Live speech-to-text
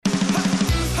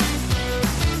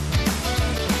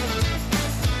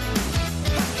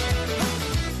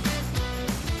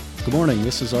Good morning,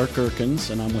 this is Art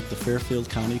Gerkens, and I'm with the Fairfield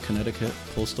County, Connecticut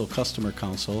Postal Customer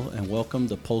Council, and welcome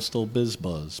to Postal Biz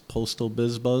Buzz. Postal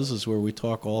Biz Buzz is where we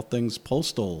talk all things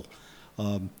postal.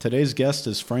 Today's guest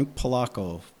is Frank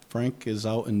Polacco. Frank is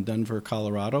out in Denver,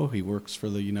 Colorado. He works for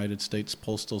the United States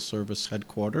Postal Service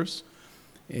headquarters,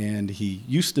 and he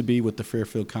used to be with the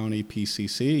Fairfield County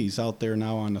PCC. He's out there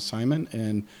now on assignment.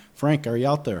 And Frank, are you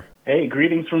out there? Hey,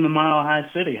 greetings from the Mile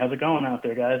High City. How's it going out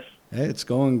there, guys? Hey, it's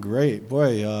going great.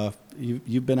 Boy,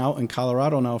 you've been out in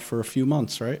Colorado now for a few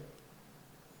months, right?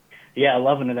 Yeah,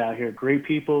 loving it out here. Great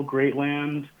people, great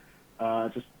land.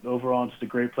 Just overall, just a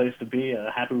great place to be.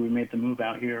 Happy we made the move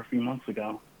out here a few months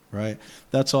ago. Right.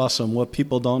 That's awesome. What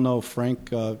people don't know, Frank,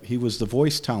 he was the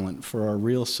voice talent for our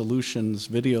Real Solutions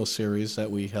video series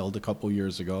that we held a couple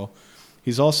years ago.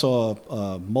 He's also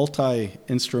a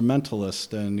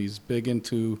multi-instrumentalist, and he's big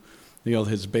into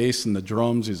his bass and the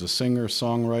drums. He's a singer,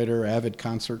 songwriter, avid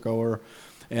concert goer.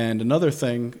 And another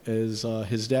thing is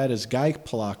his dad is Guy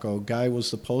Polacco. Guy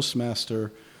was the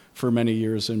postmaster for many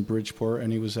years in Bridgeport,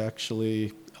 and he was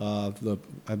actually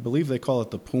I believe they call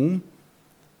it the POOM.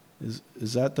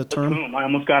 Is that the term? The POOM. I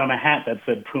almost got him a hat that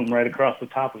said POOM right across the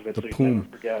top of it, the so you POOM. never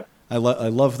forget. I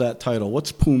love that title.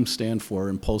 What's POOM stand for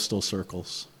in postal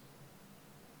circles?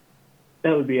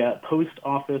 That would be a Post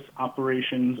Office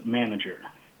Operations Manager.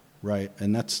 Right,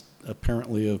 and that's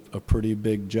apparently a pretty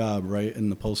big job, right,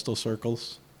 in the postal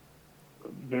circles?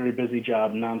 Very busy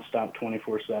job, nonstop,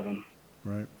 24/7.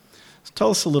 Right. So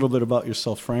tell us a little bit about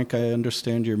yourself, Frank. I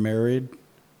understand you're married.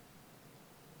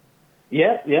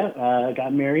 Yeah. I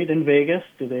got married in Vegas.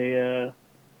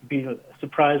 Be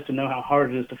surprised to know how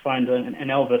hard it is to find an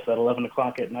Elvis at 11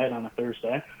 o'clock at night on a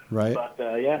Thursday. Right. But,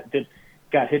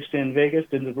 got hitched in Vegas,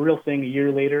 did the real thing a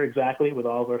year later exactly with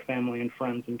all of our family and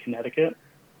friends in Connecticut.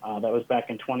 That was back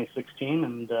in 2016,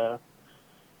 and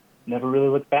never really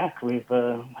looked back. We've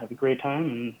had a great time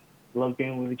and love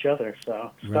being with each other.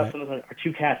 So, Right. Our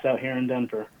two cats out here in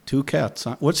Denver. Two cats.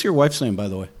 Huh? What's your wife's name, by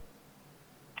the way?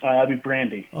 That'd be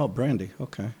Brandy. Oh, Brandy.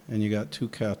 Okay. And you got two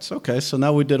cats. Okay, so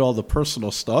now we did all the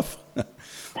personal stuff.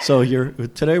 So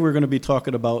today we're going to be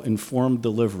talking about informed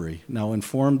delivery. Now,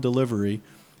 informed delivery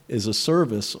is a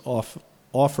service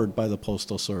offered by the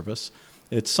Postal Service.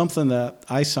 It's something that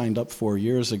I signed up for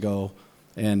years ago,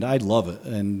 and I love it.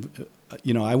 And,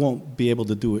 I won't be able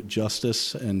to do it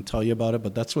justice and tell you about it,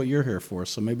 but that's what you're here for.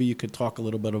 So maybe you could talk a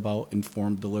little bit about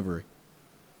informed delivery.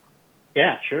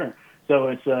 Yeah, sure. So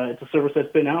it's a service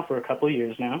that's been out for a couple of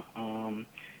years now.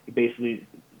 You basically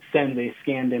send a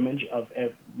scanned image of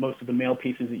most of the mail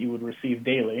pieces that you would receive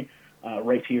daily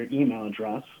right to your email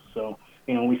address. So,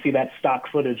 we see that stock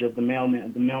footage of the mail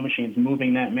machines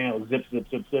moving that mail, zip, zip,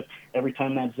 zip, zip. Every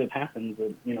time that zip happens,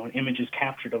 an image is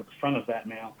captured of the front of that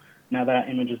mail. Now that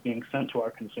image is being sent to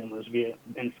our consumers via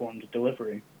informed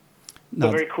delivery. It's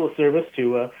a very cool service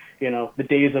to, the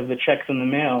days of the checks in the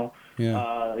mail. Yeah.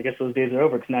 I guess those days are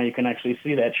over because now you can actually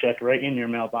see that check right in your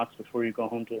mailbox before you go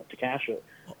home to cash it.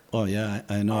 Oh, yeah,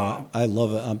 I know. I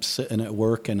love it. I'm sitting at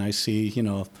work and I see,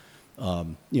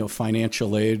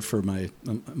 financial aid for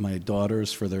my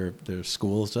daughters for their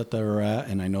schools that they're at,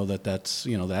 and I know that's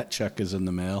that check is in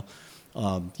the mail.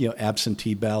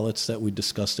 Absentee ballots that we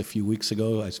discussed a few weeks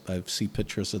ago. I see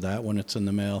pictures of that when it's in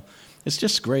the mail. It's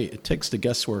just great. It takes the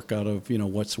guesswork out of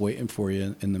what's waiting for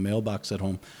you in the mailbox at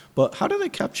home. But how do they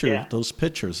capture those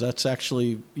pictures? That's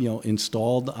actually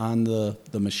installed on the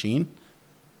machine.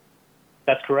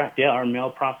 That's correct. Yeah, our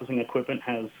mail processing equipment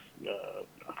has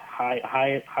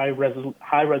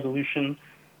high resolution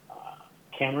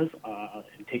cameras.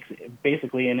 It takes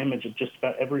basically an image of just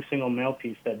about every single mail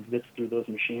piece that zips through those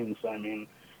machines.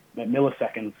 At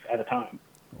milliseconds at a time.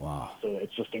 Wow. So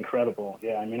it's just incredible.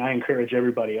 Yeah, I encourage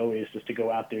everybody always just to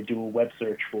go out there, do a web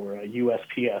search for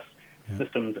USPS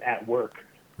systems at work.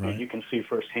 Right. And you can see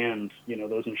firsthand,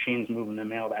 those machines moving the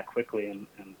mail that quickly, and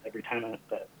every time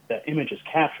that image is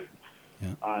captured.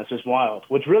 Yeah. It's just wild.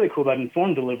 What's really cool about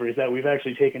informed delivery is that we've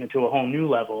actually taken it to a whole new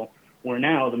level where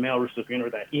now the mail recipient or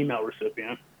that email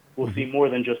recipient will see more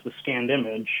than just the scanned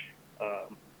image.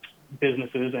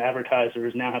 Businesses,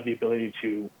 advertisers now have the ability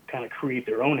to kind of create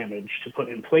their own image to put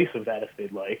in place of that if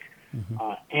they'd like,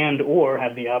 and or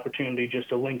have the opportunity just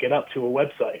to link it up to a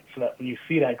website so that when you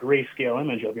see that grayscale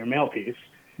image of your mail piece,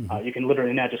 you can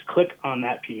literally now just click on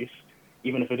that piece,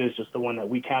 even if it is just the one that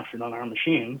we captured on our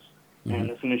machines,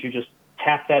 and as soon as you just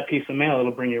tap that piece of mail,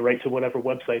 it'll bring you right to whatever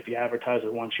website the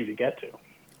advertiser wants you to get to.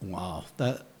 Wow,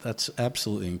 that's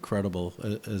absolutely incredible.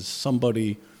 As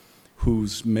somebody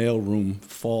whose mailroom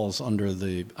falls under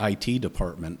the IT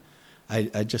department,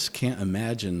 I just can't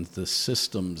imagine the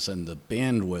systems and the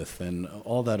bandwidth and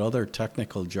all that other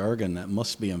technical jargon that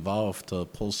must be involved to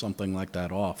pull something like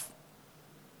that off.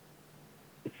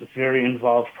 It's a very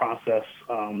involved process.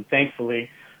 Thankfully,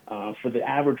 for the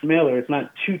average mailer, it's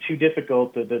not too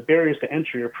difficult. The barriers to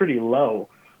entry are pretty low,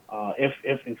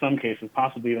 if in some cases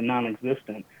possibly even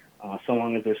non-existent, so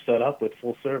long as they're set up with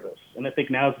full service. And I think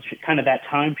now is kind of that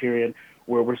time period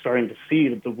where we're starting to see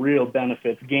that the real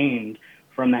benefits gained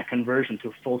from that conversion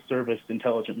to full-service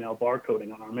intelligent mail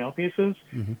barcoding on our mail pieces,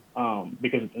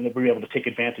 because we're able to take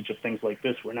advantage of things like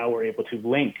this, where now we're able to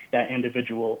link that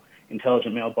individual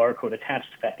intelligent mail barcode attached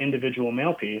to that individual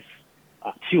mail piece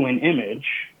to an image,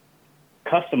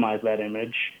 customize that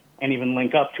image, and even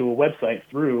link up to a website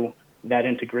through that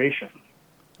integration.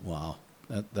 Wow,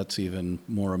 that's even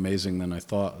more amazing than I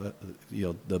thought.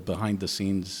 The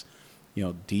behind-the-scenes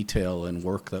detail and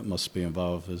work that must be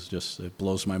involved it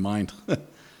blows my mind.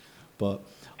 But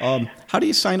how do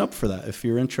you sign up for that? If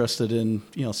you're interested in,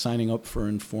 signing up for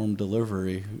informed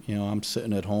delivery, I'm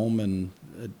sitting at home and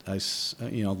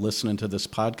listening to this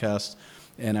podcast,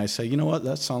 and I say, you know what,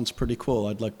 that sounds pretty cool.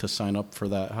 I'd like to sign up for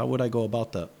that. How would I go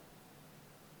about that?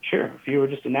 Sure. If you were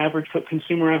just an average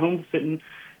consumer at home sitting,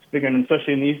 and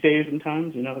especially in these days and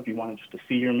times, if you wanted just to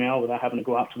see your mail without having to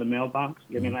go out to the mailbox,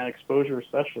 getting that exposure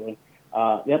especially,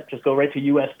 just go right to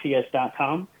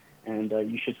USPS.com, and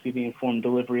you should see the informed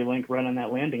delivery link right on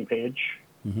that landing page.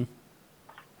 Mm-hmm.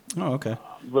 Oh, okay.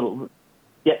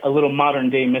 A little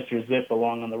modern-day Mr. Zip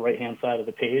along on the right-hand side of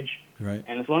the page. Right.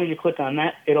 And as long as you click on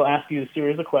that, it'll ask you a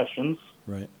series of questions.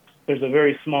 Right. There's a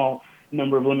very small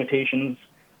number of limitations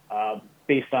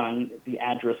based on the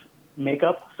address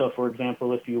makeup. So, for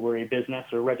example, if you were a business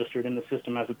or registered in the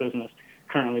system as a business,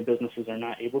 currently businesses are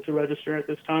not able to register at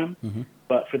this time. Mm-hmm.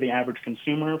 But for the average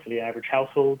consumer, for the average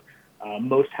household,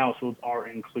 most households are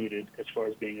included as far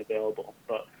as being available.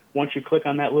 But once you click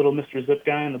on that little Mr. Zip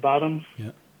guy on the bottom,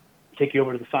 take you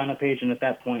over to the sign-up page, and at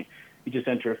that point, you just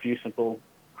enter a few simple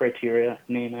criteria,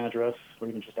 name, address, or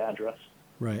even just address.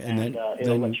 Right, and then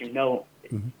it'll let you know.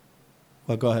 Mm-hmm.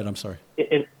 Well, go ahead. I'm sorry.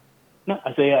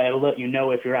 It'll let you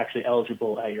know if you're actually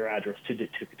eligible at your address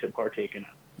to partake in it.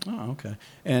 Oh, okay.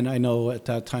 And I know at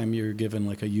that time you're given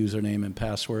like a username and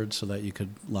password so that you could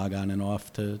log on and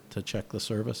off to check the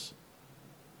service?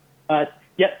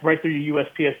 Right through your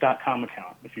USPS.com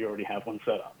account if you already have one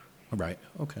set up. Right.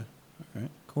 Okay. All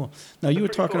right. Cool. Now you were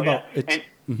talking about it's.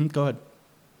 Go ahead.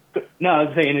 No, I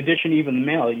was saying, in addition to even the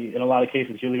mail, in a lot of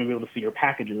cases you'll even be able to see your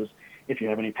packages. If you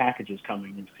have any packages coming,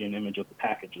 you can see an image of the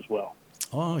package as well.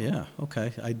 Oh, yeah.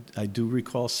 Okay. I do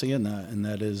recall seeing that, and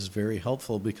that is very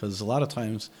helpful because a lot of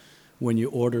times when you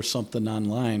order something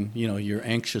online, you're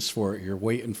anxious for it, you're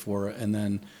waiting for it, and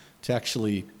then to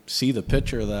actually see the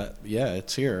picture that,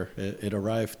 it's here, it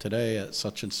arrived today at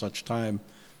such and such time,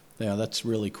 that's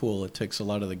really cool. It takes a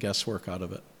lot of the guesswork out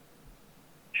of it.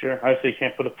 Sure. I say you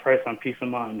can't put a price on peace of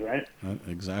mind, right?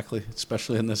 Exactly,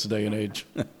 especially in this day and age.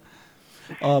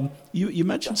 You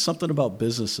mentioned something about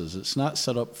businesses. It's not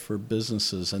set up for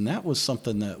businesses, and that was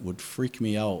something that would freak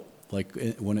me out, like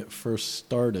when it first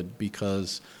started,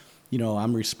 because,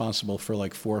 I'm responsible for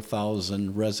like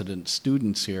 4,000 resident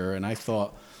students here, and I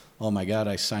thought, oh my God,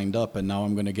 I signed up, and now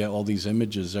I'm going to get all these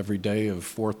images every day of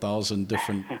 4,000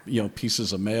 different,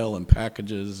 pieces of mail and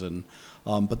packages, and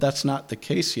but that's not the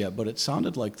case yet. But it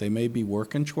sounded like they may be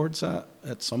working towards that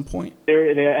at some point.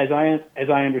 As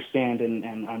I understand,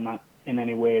 and I'm not in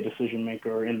any way a decision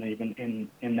maker or even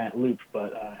in that loop,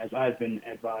 but as I've been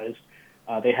advised,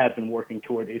 they have been working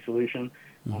toward a solution.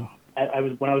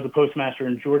 Mm-hmm. When I was a postmaster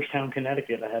in Georgetown,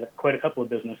 Connecticut, I had quite a couple of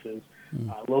businesses,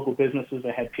 local businesses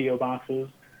that had P.O. boxes,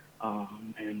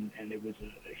 and it was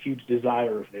a huge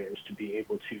desire of theirs to be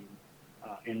able to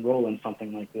enroll in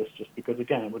something like this, just because,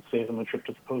 again, it would save them a trip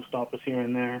to the post office here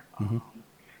and there,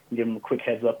 give them a quick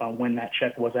heads up on when that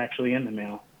check was actually in the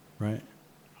mail. Right.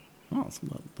 Oh,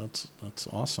 that's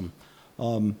awesome.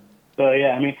 So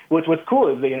yeah, I mean, what's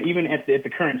cool is that, even at the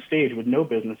current stage, with no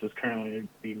businesses currently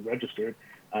being registered,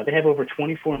 they have over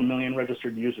 24 million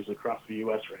registered users across the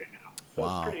U.S. right now. So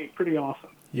wow. It's pretty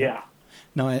awesome. Yeah.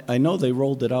 Now I know they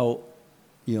rolled it out,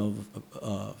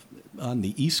 on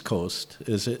the East Coast.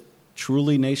 Is it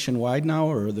truly nationwide now,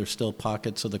 or are there still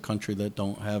pockets of the country that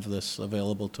don't have this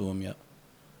available to them yet?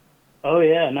 Oh,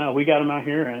 yeah, no, we got them out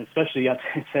here, and especially,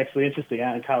 it's actually interesting,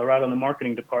 out in Colorado in the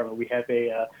marketing department, we have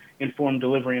a informed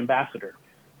delivery ambassador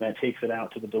that takes it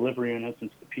out to the delivery units and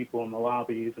to the people in the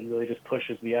lobbies and really just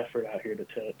pushes the effort out here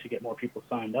to get more people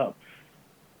signed up.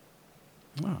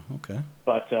 Oh, okay.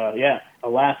 But,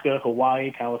 Alaska,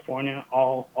 Hawaii, California,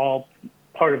 all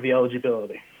part of the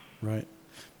eligibility. Right.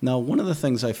 Now, one of the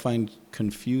things I find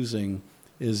confusing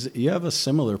is you have a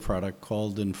similar product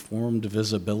called Informed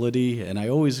Visibility, and I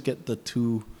always get the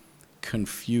two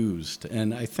confused.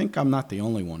 And I think I'm not the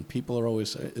only one. People are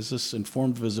always, is this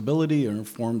Informed Visibility or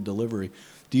Informed Delivery?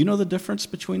 Do you know the difference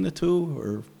between the two,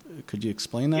 or could you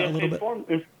explain that a little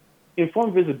bit?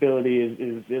 Informed visibility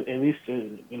is at least,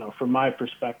 from my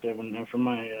perspective and from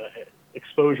my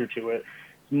exposure to it,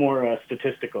 it's more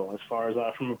statistical as far as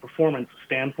from a performance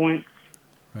standpoint.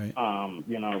 Right.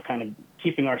 Kind of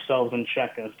keeping ourselves in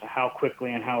check as to how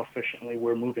quickly and how efficiently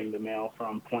we're moving the mail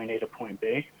from point A to point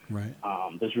B. Right.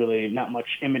 There's really not much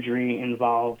imagery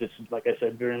involved. It's, like I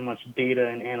said, very much data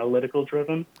and analytical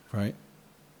driven. Right.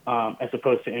 As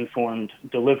opposed to informed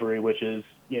delivery, which is,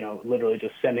 literally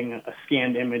just sending a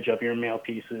scanned image of your mail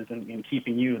pieces and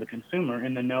keeping you, the consumer,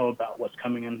 in the know about what's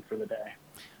coming in for the day.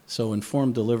 So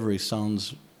informed delivery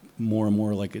sounds more and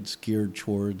more like it's geared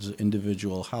towards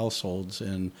individual households,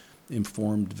 and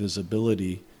informed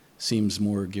visibility seems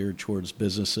more geared towards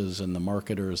businesses and the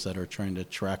marketers that are trying to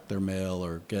track their mail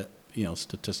or get,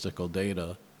 statistical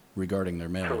data regarding their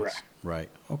mail. Correct. Right.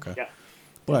 Okay. Yeah.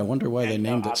 Boy, I wonder why they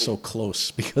named it so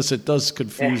close, because it does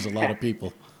confuse a lot of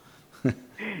people.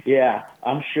 Yeah,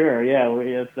 I'm sure. Yeah,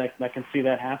 I can see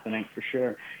that happening for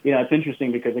sure. It's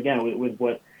interesting because, again, with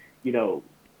what,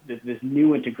 this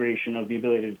new integration of the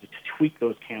ability to tweak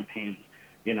those campaigns,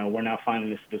 we're now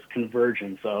finding this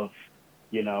convergence of,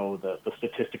 the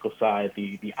statistical side,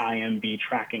 the IMB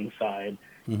tracking side,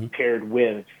 Mm-hmm. paired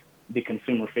with the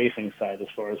consumer-facing side as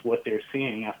far as what they're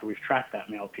seeing after we've tracked that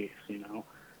mail piece,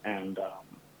 And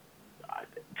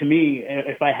to me,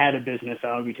 if I had a business,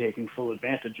 I would be taking full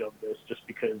advantage of this, just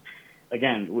because,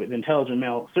 again, with Intelligent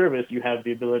Mail Service, you have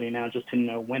the ability now just to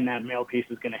know when that mail piece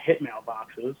is going to hit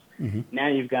mailboxes. Mm-hmm. Now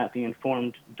you've got the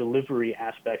informed delivery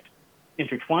aspect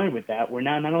intertwined with that, where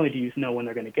now not only do you know when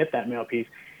they're going to get that mail piece,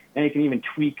 and you can even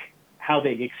tweak how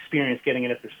they experience getting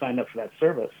it if they're signed up for that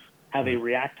service, how they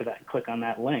react to that and click on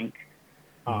that link.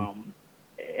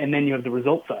 And then you have the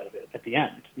result side of it at the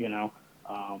end,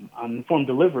 On informed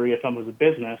delivery, if I was a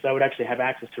business, I would actually have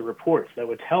access to reports that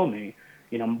would tell me,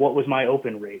 what was my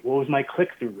open rate, what was my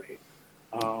click-through rate,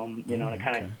 to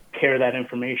kind of pair that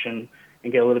information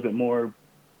and get a little bit more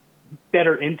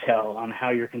better intel on how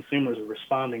your consumers are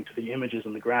responding to the images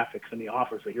and the graphics and the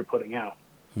offers that you're putting out.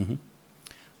 Mm-hmm.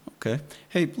 Okay.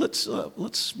 Hey,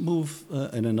 let's move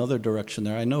in another direction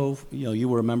there. I know, you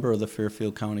were a member of the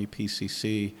Fairfield County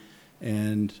PCC,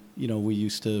 and, we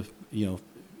used to,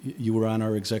 you were on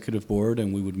our executive board,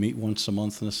 and we would meet once a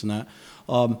month and this and that.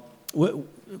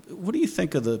 What do you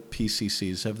think of the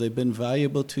PCCs? Have they been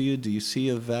valuable to you? Do you see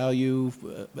a value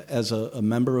as a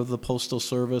member of the Postal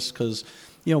Service? Because,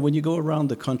 when you go around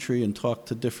the country and talk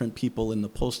to different people in the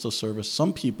Postal Service,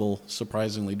 some people,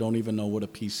 surprisingly, don't even know what a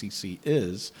PCC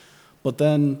is. But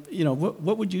then,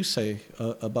 what would you say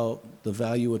about the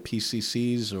value of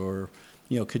PCCs, or,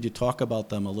 could you talk about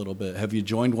them a little bit? Have you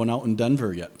joined one out in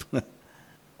Denver yet?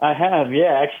 I have,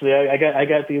 yeah. Actually, I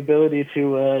got the ability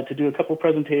to do a couple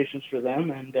presentations for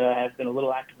them, and I've been a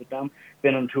little active with them.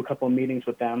 Been into a couple of meetings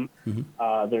with them.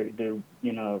 Mm-hmm. They're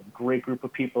a great group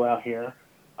of people out here.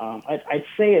 I'd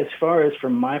say, as far as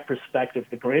from my perspective,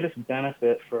 the greatest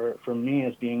benefit for me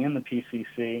as being in the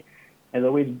PCC has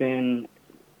always been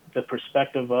the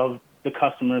perspective of the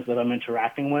customers that I'm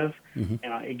interacting with. Mm-hmm.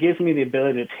 And it gives me the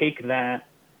ability to take that,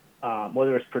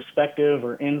 whether it's perspective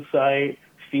or insight,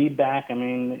 feedback,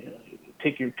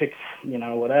 take your pick,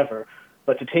 whatever,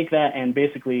 but to take that and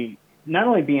basically not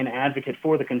only be an advocate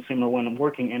for the consumer when I'm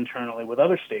working internally with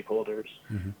other stakeholders,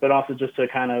 mm-hmm. but also just to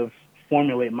kind of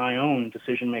formulate my own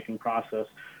decision-making process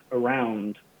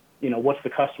around, what's the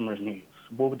customer's needs?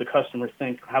 What would the customer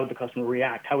think? How would the customer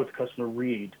react? How would the customer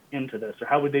read into this? Or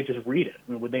how would they just read it?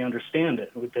 Would they understand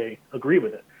it? Would they agree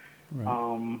with it?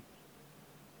 Right.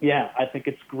 I think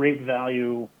it's great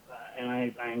value, and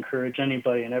I encourage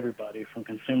anybody and everybody from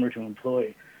consumer to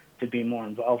employee to be more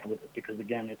involved with it, because,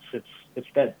 again, it's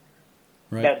that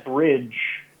right. that bridge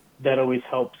that always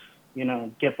helps,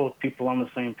 get both people on the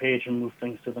same page and move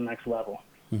things to the next level.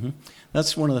 Mm-hmm.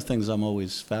 That's one of the things I'm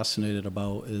always fascinated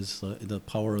about, is the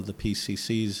power of the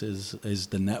PCCs is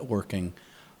the networking.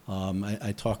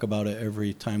 I talk about it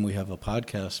every time we have a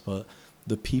podcast, but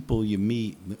the people you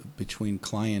meet between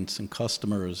clients and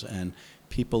customers and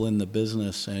people in the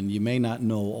business, and you may not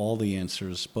know all the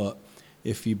answers, but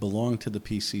if you belong to the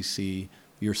PCC,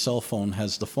 your cell phone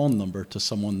has the phone number to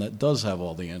someone that does have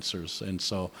all the answers. And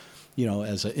so,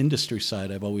 as an industry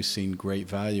side, I've always seen great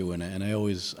value in it, and I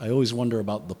always wonder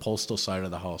about the postal side of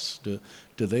the house. Do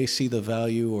they see the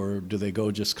value, or do they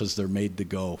go just because they're made to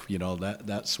go?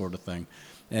 That sort of thing.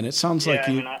 And it sounds like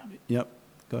you. Yep.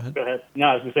 Go ahead. Go ahead. No,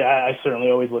 I was going to say, I certainly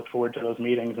always look forward to those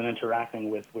meetings and interacting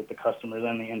with the customers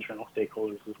and the internal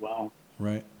stakeholders as well.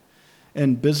 Right.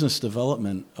 And business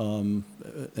development, and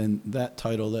that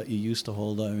title that you used to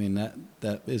hold, I mean,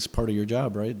 that is part of your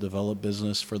job, right? Develop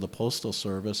business for the Postal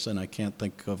Service, and I can't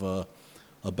think of a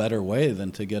better way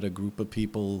than to get a group of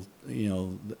people,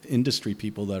 industry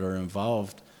people that are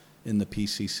involved in the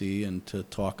PCC and to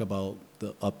talk about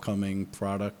the upcoming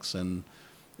products and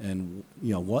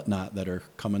whatnot that are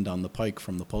coming down the pike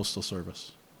from the Postal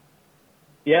Service.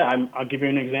 Yeah, I'll give you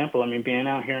an example. I mean, being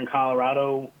out here in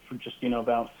Colorado for just,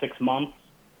 about 6 months,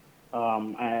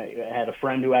 I had a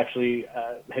friend who actually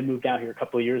had moved out here a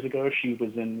couple of years ago. She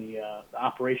was in the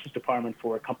operations department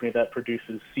for a company that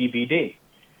produces CBD.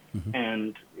 Mm-hmm.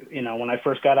 And, when I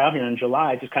first got out here in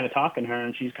July, just kind of talking to her,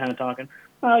 and she's kind of talking,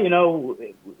 well,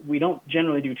 we don't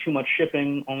generally do too much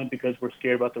shipping only because we're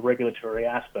scared about the regulatory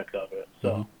aspect of it. So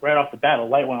mm-hmm. right off the bat, a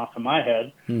light went off in my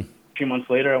head. Mm. A few months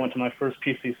later, I went to my first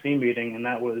PCC meeting, and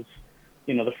that was,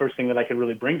 the first thing that I could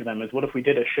really bring to them is, what if we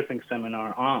did a shipping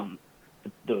seminar on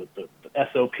the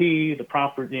SOP, the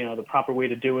proper way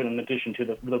to do it, in addition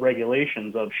to the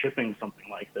regulations of shipping something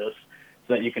like this,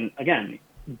 so that you can, again,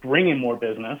 bring in more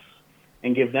business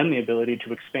and give them the ability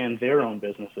to expand their own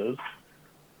businesses.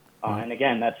 And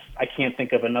again, I can't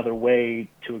think of another way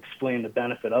to explain the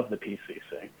benefit of the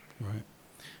PCC. Right.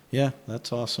 Yeah,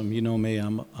 that's awesome. You know me,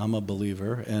 I'm a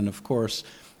believer. And of course,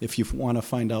 if you want to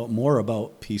find out more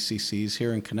about PCCs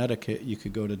here in Connecticut, you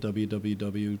could go to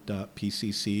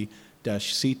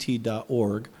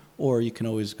www.pcc-ct.org, or you can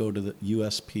always go to the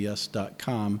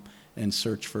USPS.com and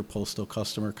search for Postal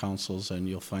Customer Councils, and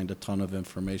you'll find a ton of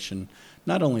information,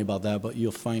 not only about that, but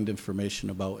you'll find information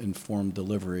about informed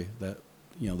delivery.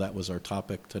 That was our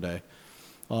topic today.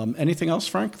 Anything else,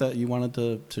 Frank, that you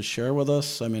wanted to share with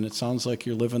us? I mean, it sounds like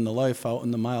you're living the life out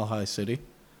in the Mile High City.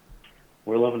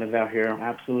 We're loving it out here,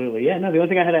 absolutely. Yeah, no, the only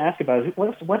thing I had to ask about is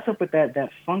what's up with that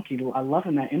funky, I'm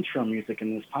loving that intro music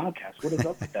in this podcast. What is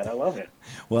up with that? I love it.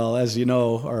 Well, as you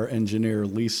know, our engineer,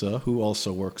 Lisa, who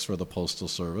also works for the Postal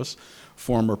Service,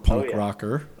 former punk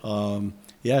rocker,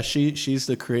 she's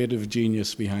the creative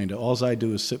genius behind it. All I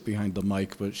do is sit behind the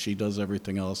mic, but she does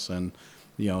everything else, and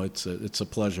it's a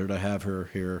pleasure to have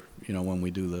her here, when we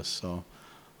do this. So,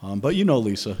 but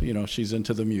Lisa, she's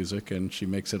into the music and she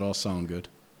makes it all sound good.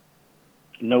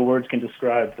 No words can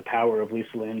describe the power of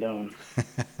Lisa Landone.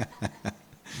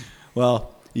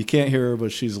 Well, you can't hear her,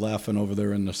 but she's laughing over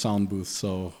there in the sound booth.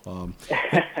 So,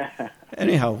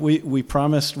 anyhow, we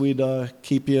promised we'd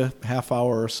keep you half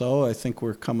hour or so. I think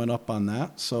we're coming up on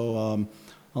that. So,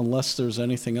 unless there's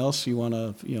anything else you want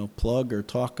to plug or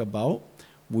talk about,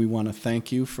 we want to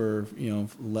thank you for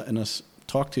letting us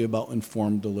talk to you about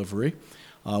informed delivery.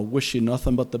 Wish you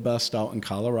nothing but the best out in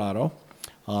Colorado.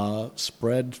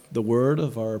 Spread the word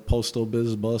of our Postal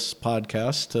Biz Bus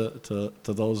podcast to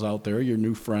those out there, your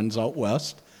new friends out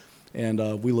west. And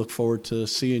we look forward to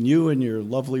seeing you and your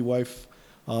lovely wife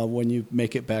when you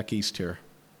make it back east here.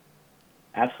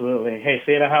 Absolutely. Hey,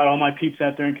 say it out to all my peeps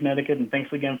out there in Connecticut, and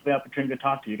thanks again for the opportunity to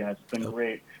talk to you guys. It's been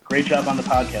great. Great job on the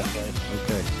podcast, guys.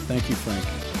 Okay. Thank you, Frank.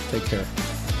 Take care.